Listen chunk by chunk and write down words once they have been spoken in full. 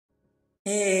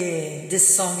Hey,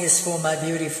 this song is for my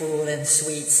beautiful and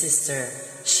sweet sister,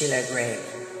 Sheila Gray.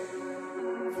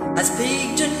 I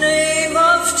speak the name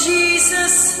of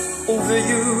Jesus over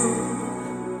you.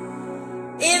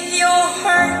 In your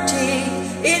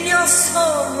hurting, in your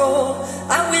sorrow,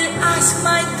 I will ask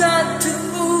my God to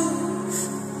move.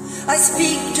 I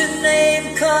speak the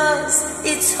name 'cause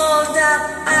it's all that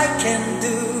I can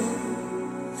do.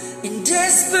 In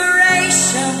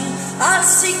desperation, I'll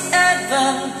seek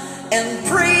heaven and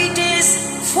pray this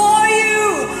for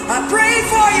you. I pray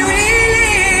for your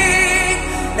healing,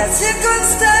 that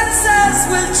circumstances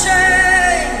will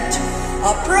change.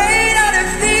 I pray that the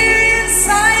fear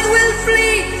inside will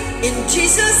flee in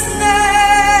Jesus'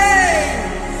 name.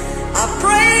 I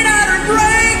pray that a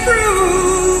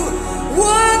breakthrough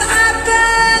would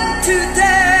happen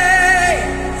today.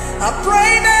 I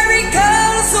pray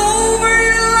miracles over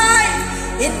your life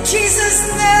in Jesus'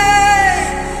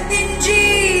 name. In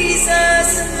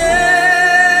Jesus' name.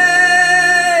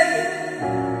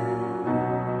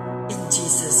 In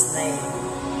Jesus' name.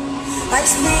 I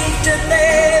speak the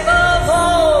name of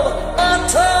all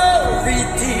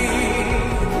authority,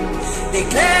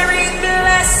 declaring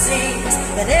blessings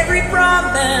and every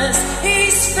promise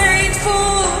He's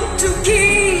faithful to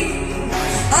keep.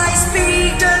 I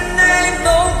speak the name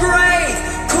no grave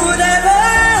could ever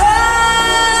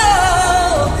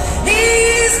hold.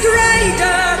 He's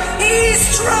greater, He's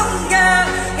stronger,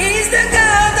 He's the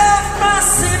God of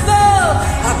possible.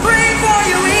 I pray for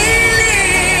your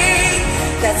healing,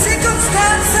 that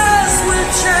circumstances will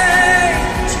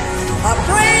change. I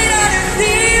pray that the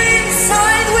fear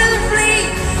inside will flee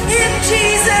in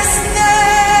Jesus'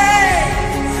 name.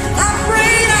 I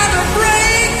pray that a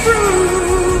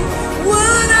breakthrough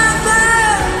would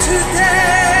happen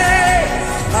today.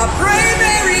 I pray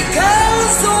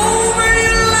miracles over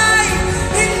your life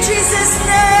in Jesus'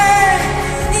 name.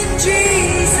 In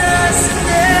Jesus'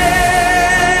 name.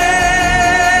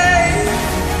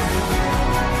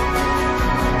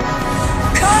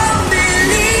 Come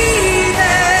believe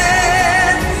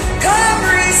it, come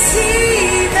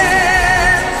receive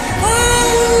it.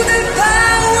 Oh, the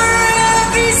power of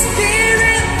His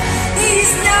Spirit is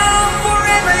now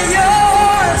forever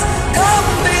yours. Come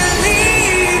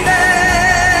believe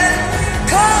it,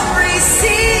 come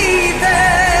receive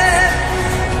it.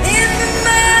 In the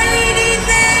mighty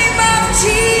name of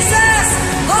Jesus,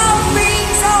 all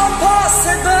things are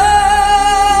possible.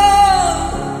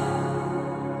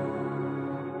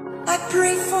 I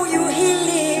pray for your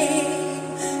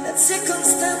healing, that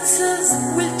circumstances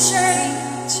will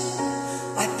change.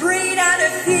 I pray that the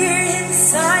fear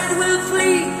inside will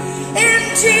flee in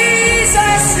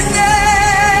Jesus'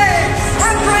 name.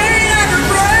 I pray that a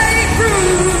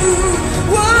breakthrough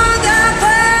would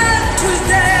happen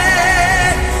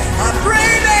today. I pray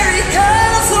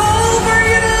miracles over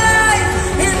your life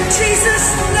in Jesus'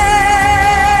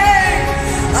 name.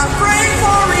 I pray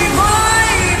for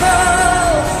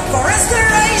revival, for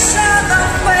restoration of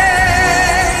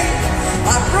faith.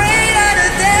 I pray that the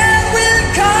dead will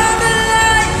come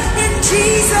alive in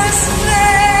Jesus'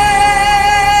 name.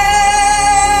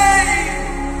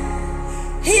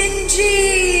 In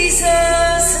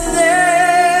Jesus' name.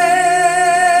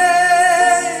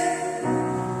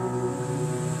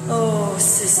 Oh,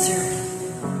 sister,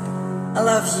 I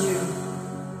love you.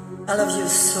 I love you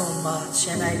so much,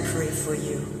 and I pray for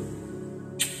you.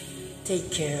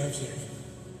 Take care of you.